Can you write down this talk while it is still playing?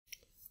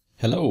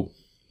Hello!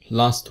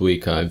 Last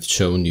week I've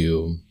shown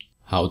you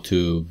how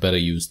to better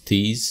use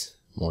tees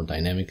more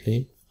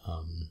dynamically,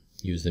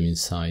 use them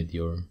inside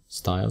your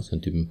styles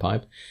and tube and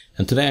pipe.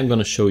 And today I'm going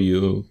to show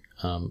you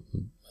a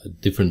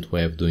different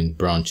way of doing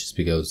branches,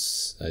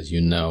 because as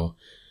you know,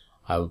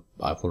 I've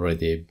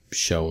already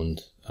shown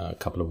a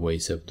couple of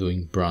ways of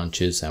doing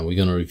branches, and we're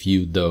going to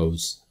review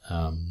those,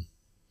 and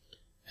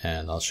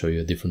I'll show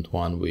you a different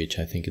one which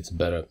I think it's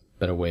a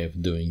better way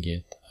of doing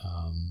it.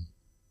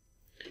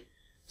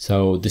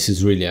 So this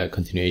is really a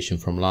continuation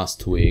from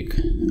last week.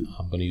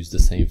 I'm going to use the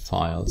same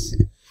files.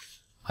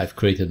 I've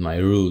created my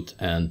root,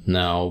 and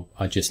now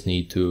I just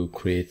need to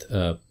create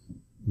a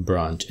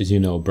branch. As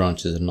you know,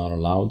 branches are not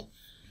allowed.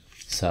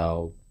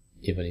 So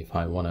even if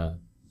I want to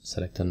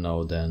select a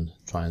node and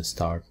try and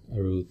start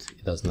a root,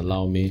 it doesn't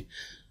allow me.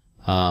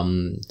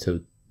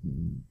 So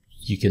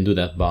you can do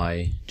that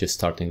by just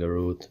starting a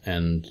root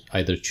and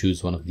either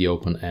choose one of the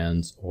open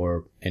ends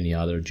or any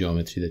other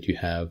geometry that you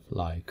have,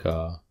 like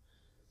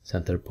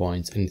center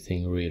points,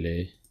 anything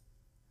really.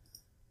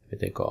 If we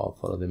take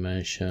off auto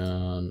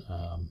dimension,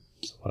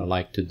 so what I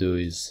like to do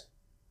is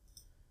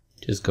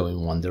just go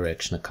in one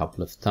direction a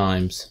couple of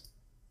times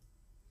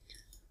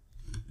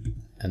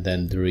and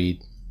then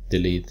delete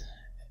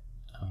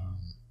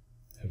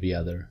every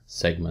other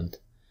segment.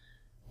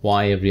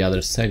 Why every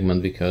other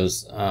segment?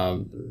 Because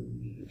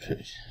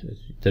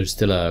there's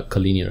still a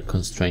collinear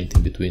constraint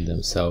in between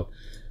them, so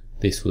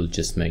this will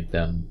just make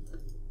them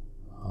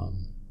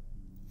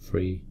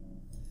free.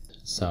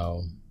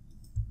 So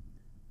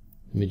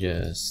let me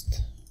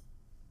just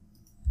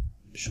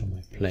show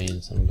my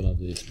planes. I'm gonna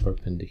do this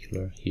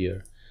perpendicular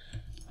here.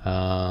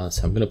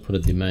 So I'm gonna put a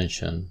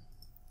dimension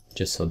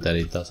just so that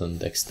it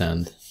doesn't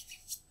extend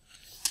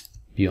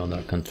beyond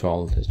our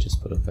control. Let's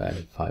just put a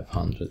value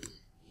 500.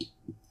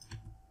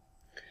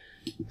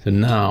 So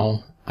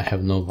now I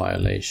have no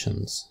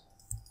violations.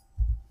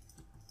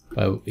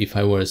 But if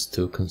I was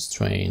to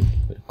constrain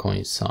with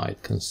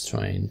coincide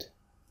constraint,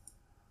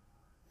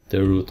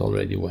 the root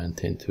already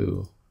went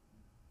into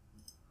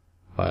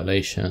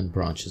violation.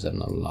 Branches are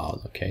not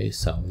allowed. Okay,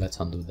 so let's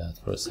undo that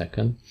for a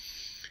second.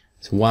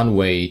 So one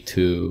way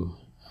to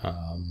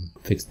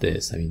fix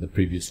this, I mean the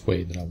previous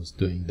way that I was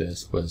doing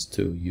this was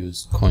to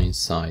use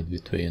coincide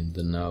between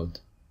the node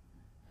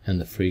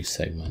and the free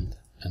segment,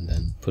 and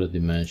then put a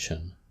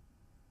dimension,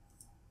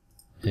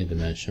 any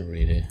dimension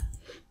really,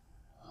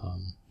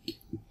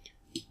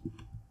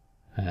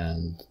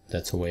 and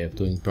that's a way of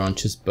doing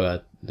branches.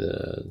 But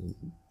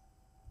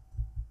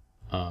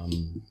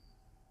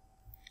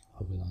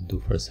I will undo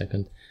for a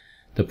second.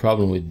 The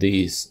problem with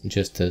these,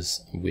 just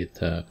as with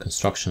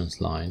constructions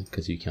line,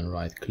 because you can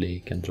right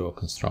click and draw a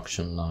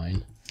construction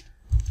line,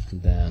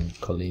 and then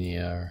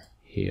collinear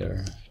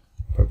here,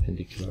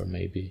 perpendicular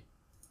maybe,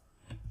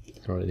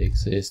 it already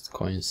exists,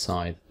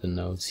 coincide the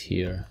nodes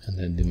here, and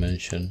then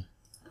dimension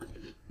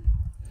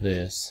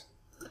this.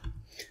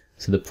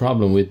 So the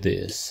problem with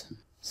this,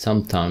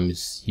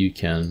 sometimes you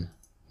can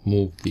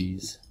move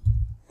these.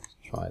 Let's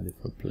try a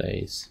different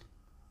place.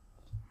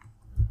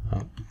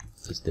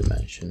 Let's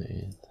dimension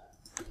it.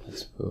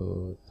 Let's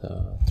put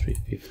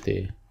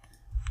 350,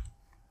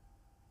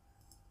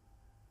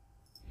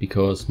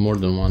 because more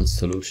than one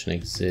solution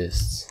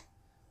exists.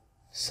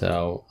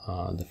 So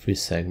the free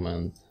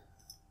segment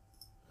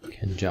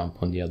can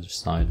jump on the other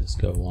side. Let's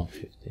go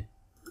 150,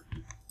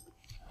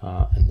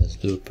 and let's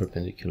do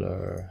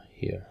perpendicular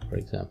here, for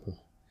example.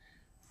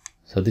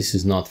 So this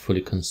is not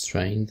fully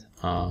constrained,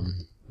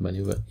 but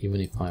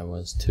even if I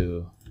was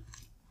to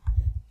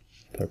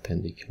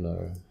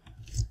perpendicular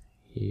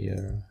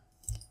here,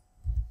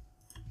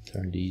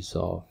 turn these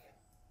off,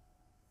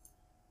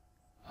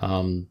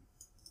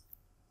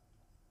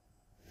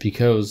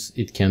 because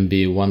it can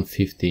be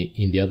 150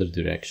 in the other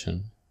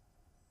direction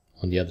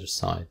on the other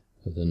side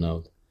of the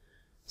node,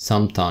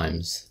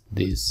 sometimes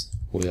this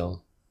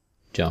will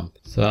jump.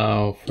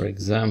 So for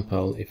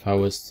example, if I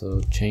was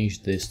to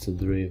change this to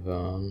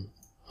driven,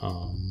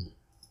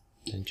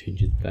 and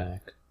change it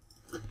back,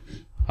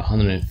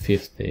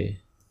 150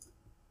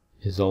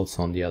 is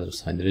also on the other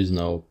side. There is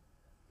no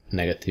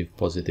negative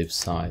positive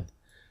side.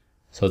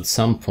 So at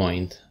some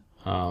point,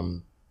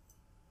 when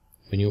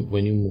you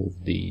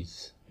move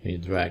these, when you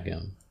drag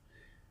them,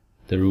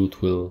 the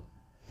root will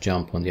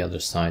jump on the other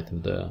side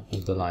of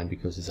the line,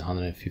 because it's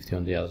 150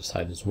 on the other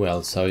side as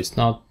well. So it's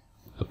not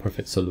a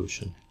perfect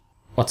solution.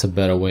 What's a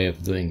better way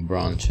of doing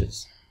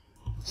branches?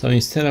 So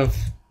instead of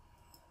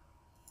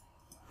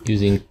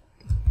using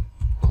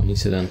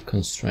coincident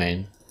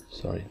constraint,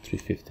 sorry,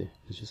 350,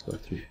 let's just go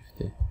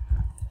 350,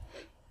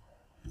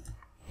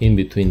 in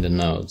between the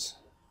nodes,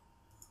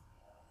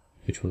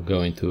 which will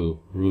go into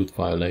root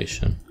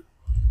violation,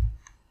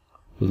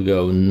 we'll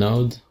go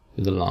node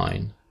with a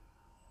line,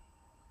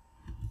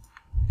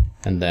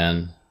 and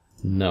then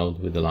node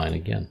with a line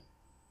again.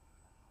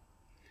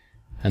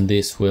 And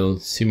this will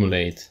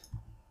simulate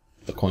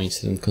a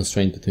coincident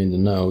constraint between the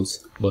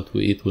nodes, but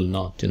it will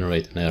not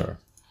generate an error.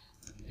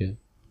 Okay.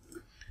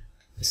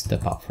 Let's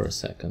step up for a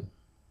second.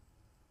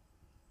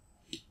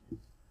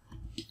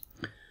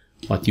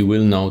 What you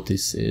will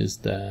notice is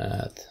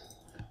that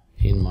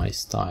in my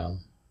style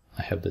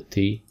I have the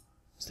T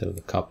instead of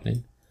the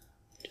coupling,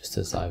 just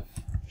as I've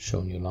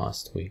shown you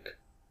last week.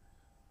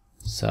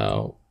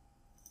 So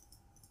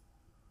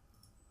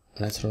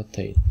let's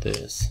rotate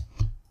this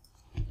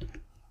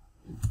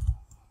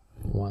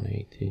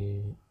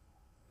 180,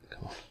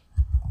 come on,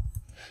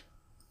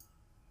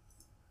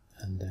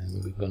 and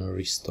then we're gonna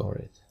restore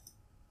it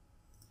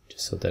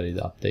just so that it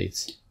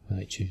updates when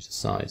I change the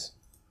size.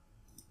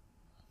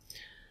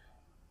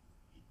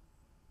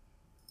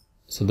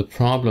 So the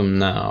problem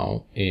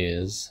now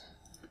is,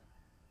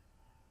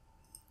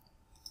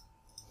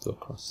 do a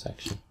cross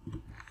section,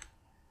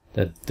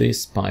 that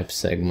this pipe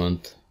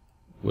segment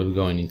will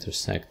go and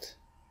intersect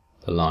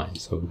the line,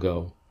 so we'll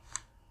go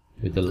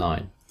with the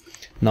line.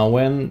 Now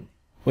when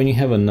you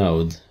have a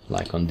node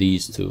like on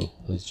these two,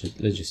 let's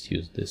just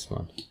use this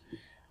one.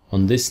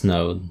 On this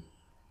node,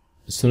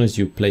 as soon as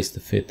you place the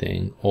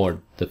fitting,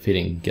 or the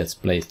fitting gets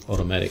placed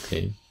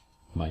automatically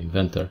by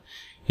Inventor,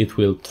 it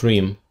will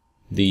trim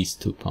these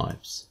two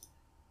pipes.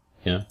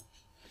 Yeah.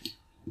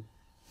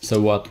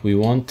 So what we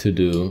want to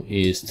do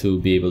is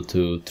to be able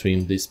to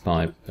trim this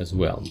pipe as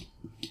well.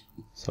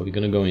 So we're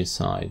gonna go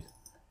inside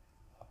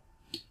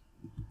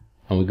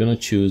and we're gonna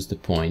choose the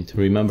point.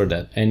 Remember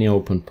that any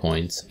open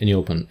points, any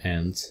open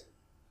ends,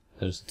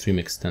 there's a trim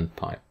extend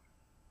pipe.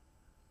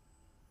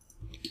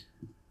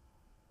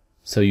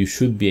 So you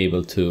should be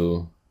able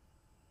to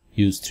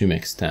use trim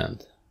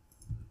extend.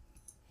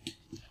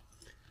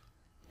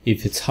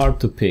 If it's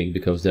hard to pick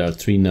because there are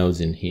 3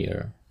 nodes in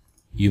here,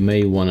 you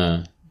may want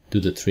to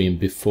do the trim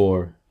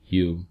before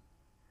you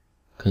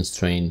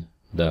constrain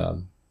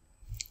the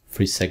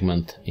free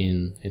segment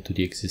into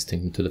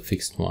the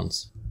fixed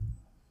ones.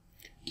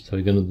 So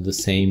we're going to do the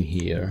same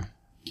here.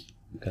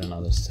 Got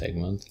another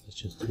segment. Let's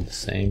just do the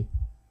same.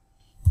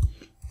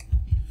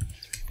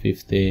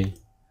 350.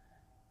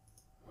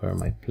 Where are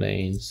my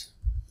planes?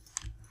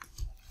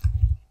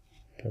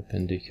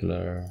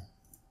 Perpendicular.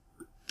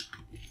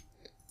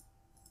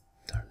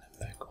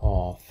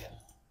 Off,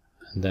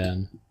 and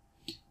then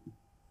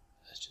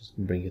let's just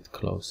bring it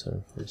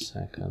closer for a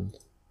second.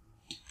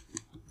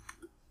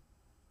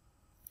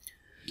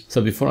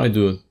 So before I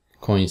do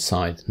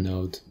coincide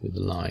node with the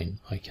line,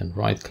 I can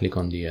right click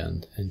on the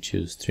end and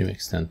choose trim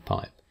extend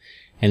pipe,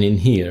 and in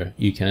here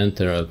you can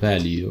enter a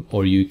value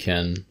or you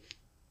can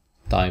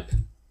type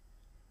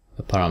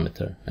a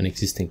parameter, an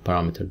existing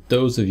parameter.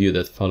 Those of you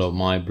that follow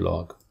my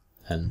blog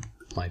and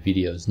my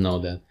videos know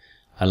that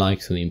I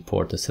like to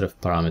import a set of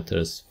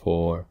parameters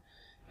for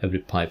every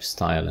pipe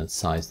style and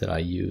size that I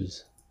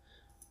use.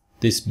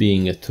 This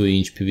being a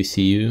 2-inch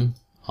PVCU,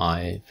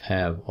 I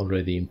have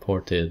already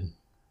imported,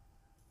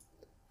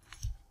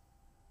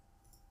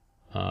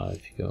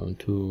 if you go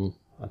into,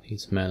 I think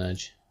it's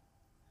manage,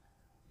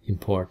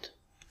 import,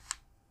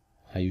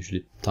 I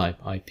usually type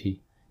IP,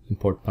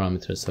 import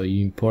parameters. So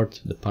you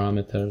import the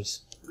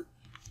parameters.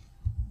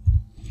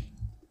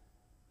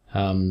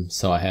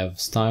 So I have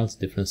styles,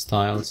 different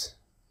styles,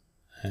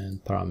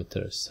 and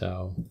parameters.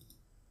 So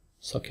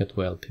socket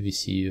well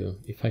PVCU,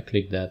 if I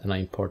click that and I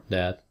import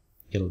that,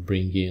 it'll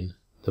bring in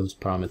those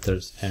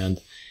parameters,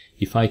 and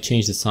if I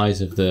change the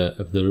size of the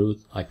root,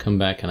 I come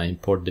back and I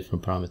import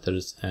different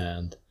parameters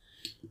and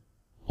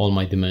all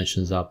my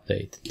dimensions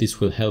update. This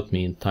will help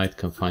me in tight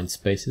confined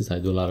spaces. I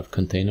do a lot of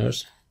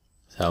containers,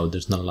 so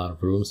there's not a lot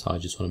of room, so I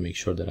just want to make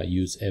sure that I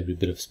use every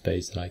bit of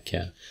space that I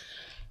can.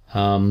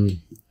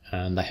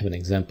 And I have an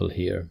example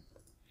here.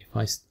 If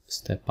I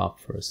step up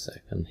for a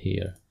second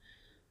here,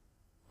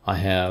 I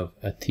have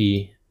a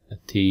T,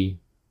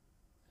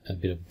 a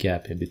bit of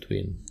gap in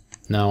between.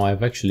 Now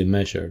I've actually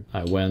measured.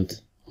 I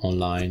went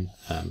online,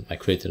 I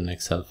created an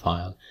Excel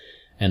file,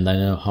 and I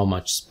know how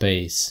much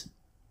space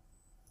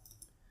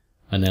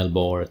an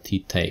elbow or a T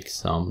takes.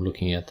 So I'm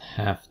looking at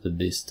half the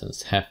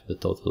distance, half the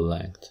total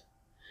length.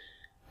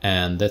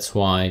 And that's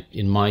why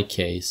in my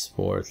case,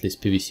 for at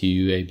least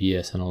PVCU,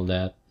 ABS and all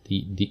that,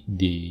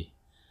 the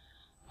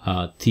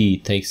T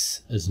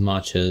takes as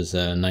much as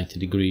a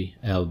 90-degree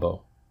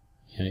elbow.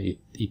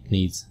 It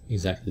needs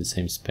exactly the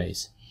same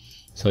space.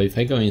 So if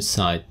I go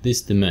inside,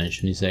 this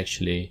dimension is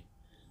actually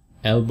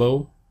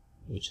elbow,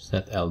 which is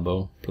that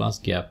elbow, plus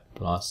gap,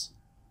 plus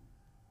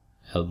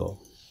elbow.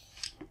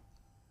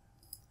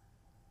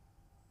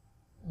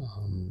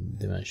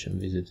 Dimension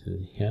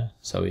visited, yeah,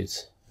 so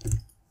it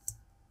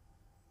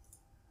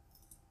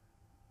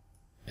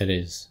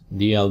is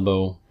the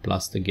elbow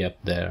plus the gap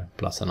there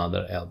plus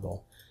another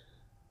elbow.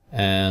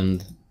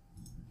 And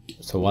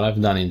so what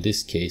I've done in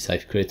this case,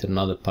 I've created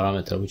another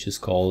parameter which is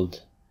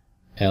called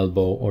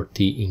elbow or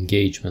T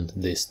engagement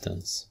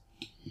distance.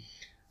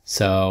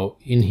 So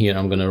in here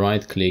I'm going to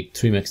right click,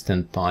 trim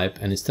extend pipe,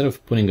 and instead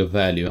of putting a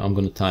value, I'm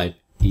going to type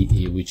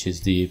EE, which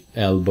is the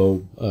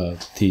elbow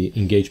T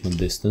engagement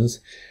distance.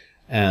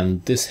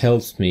 And this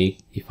helps me,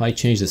 if I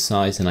change the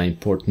size and I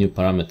import new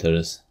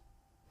parameters,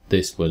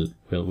 this will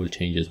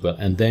change as well.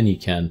 And then you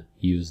can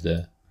use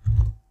the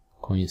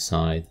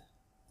coincide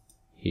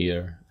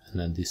here and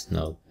then this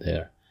node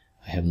there.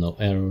 I have no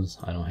errors,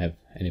 I don't have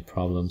any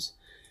problems.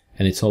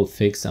 and it's all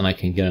fixed, and I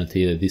can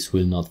guarantee that this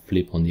will not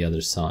flip on the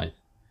other side.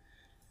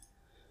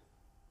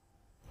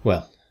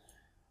 Well,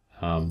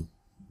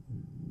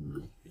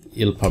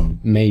 it'll probably,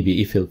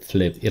 maybe if it'll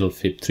flip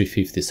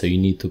 350, so you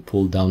need to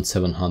pull down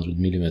 700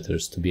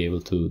 millimeters to be able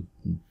to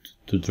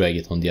drag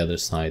it on the other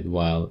side,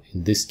 while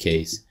in this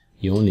case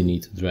you only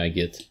need to drag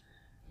it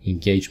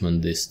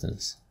engagement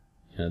distance,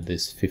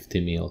 this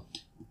 50 mil.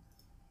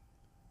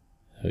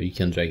 You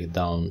can drag it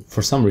down.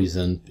 For some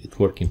reason it's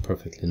working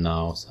perfectly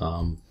now,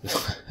 so,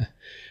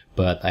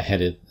 but I had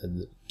it,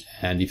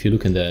 and if you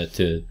look in the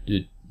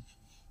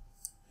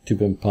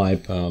tube and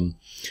pipe on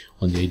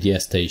the idea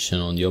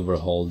station, on the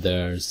overhaul,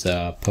 there's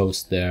a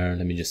post there.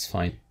 Let me just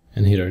find,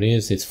 and here it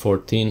is. It's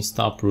 14,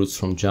 stop roots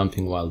from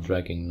jumping while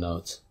dragging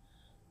nodes.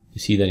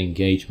 You see that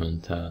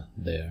engagement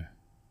there.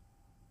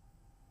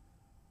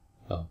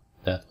 Oh,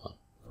 that one,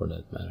 for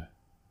that matter.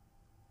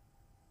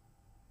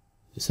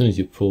 As soon as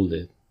you pulled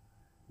it,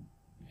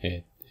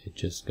 it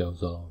just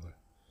goes all over.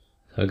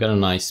 So I got a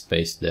nice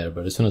space there,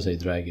 but as soon as I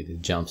drag it,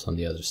 it jumps on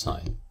the other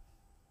side.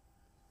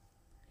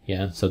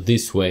 Yeah, so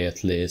this way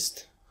at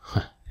least,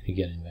 you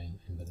get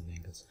embedded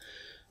angles.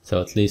 So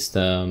at least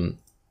in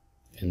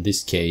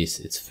this case,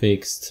 it's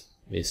fixed.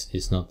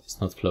 It's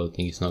not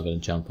floating. It's not going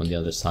to jump on the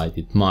other side.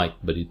 It might,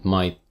 but it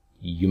might.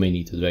 You may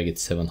need to drag it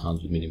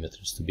 700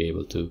 millimeters to be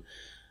able to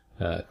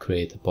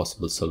create a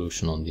possible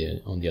solution on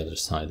the other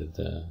side of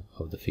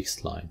the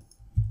fixed line.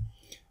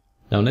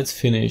 Now let's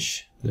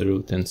finish the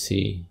root and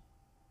see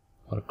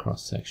what a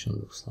cross section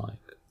looks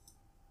like.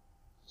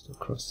 So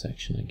cross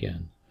section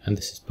again, and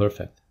this is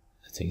perfect.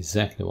 That's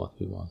exactly what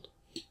we want.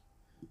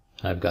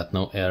 I've got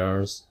no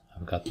errors.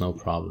 I've got no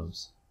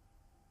problems.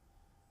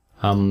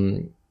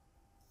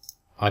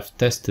 I've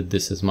tested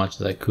this as much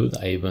as I could.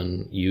 I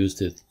even used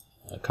it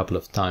a couple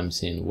of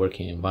times in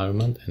working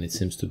environment, and it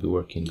seems to be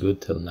working good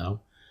till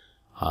now.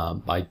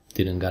 I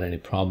didn't got any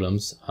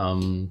problems.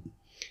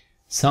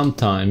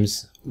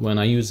 Sometimes when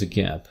I use a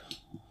gap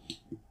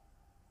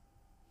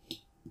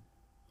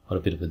or a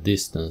bit of a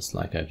distance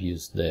like I've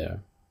used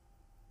there,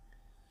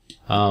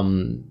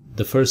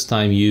 the first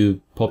time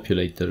you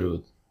populate the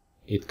root,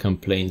 it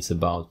complains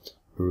about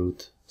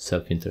root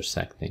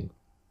self-intersecting.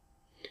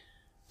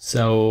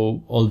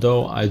 So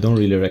although I don't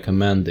really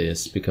recommend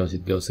this because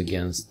it goes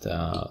against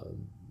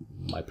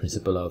my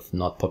principle of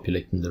not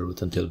populating the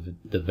root until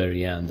the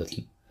very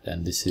end,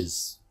 and this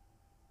is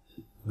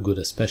good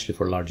especially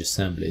for large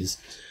assemblies.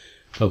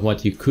 But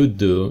what you could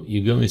do,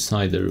 you go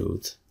inside the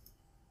root,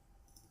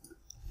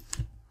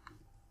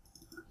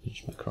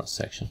 finish my cross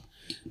section.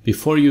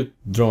 Before you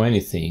draw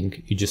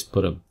anything, you just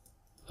put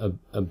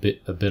a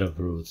bit of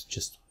root,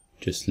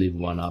 just leave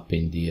one up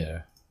in the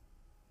air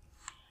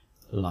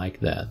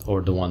like that,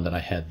 or the one that I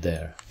had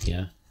there.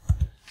 Yeah,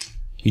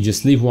 you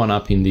just leave one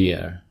up in the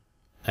air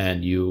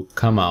and you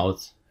come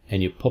out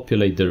and you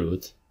populate the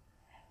root,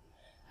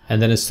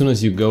 and then as soon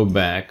as you go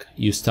back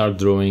you start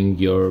drawing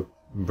your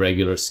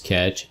regular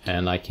sketch,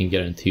 and I can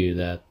guarantee you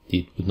that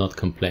it would not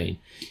complain.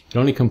 It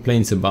only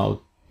complains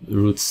about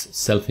roots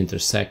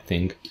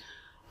self-intersecting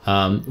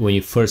when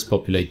you first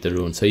populate the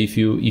rune. So if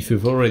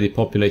you've already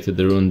populated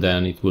the rune,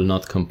 then it will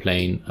not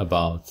complain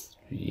about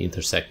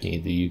intersecting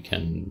it. You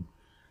can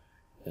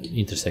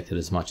intersect it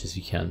as much as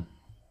you can.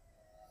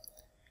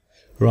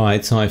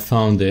 Right, so I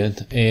found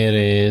it. It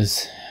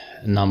is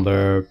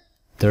number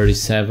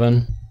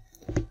 37.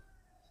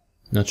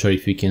 Not sure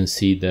if you can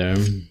see there.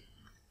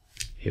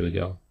 Here we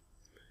go.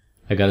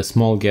 I got a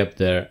small gap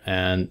there,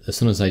 and as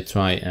soon as I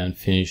try and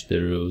finish the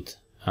root,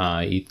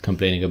 it's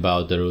complaining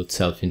about the root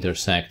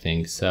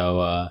self-intersecting.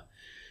 So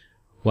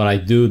what I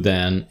do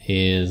then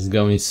is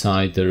go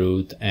inside the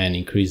root and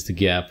increase the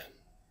gap,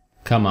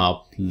 come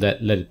out,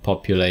 let it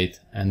populate,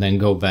 and then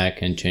go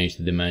back and change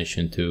the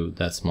dimension to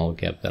that small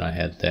gap that I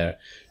had there.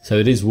 So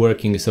it is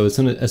working. So as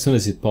soon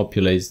as it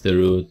populates the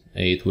root,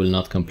 it will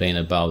not complain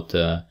about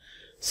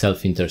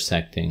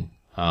self-intersecting.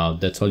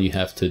 That's all you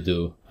have to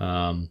do.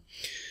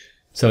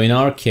 So in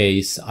our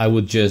case, I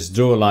would just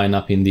draw a line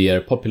up in the air,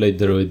 populate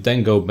the root,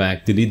 then go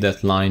back, delete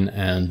that line,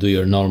 and do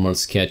your normal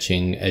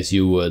sketching as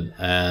you would.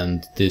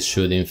 And this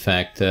should in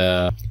fact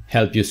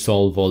help you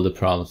solve all the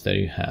problems that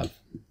you have.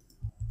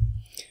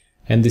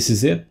 And this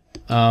is it.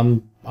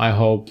 I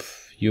hope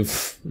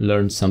you've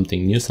learned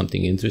something new,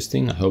 something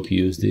interesting. I hope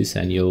you use this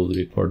and you'll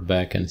report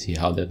back and see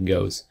how that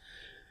goes.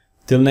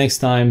 Till next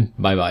time,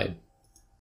 bye bye.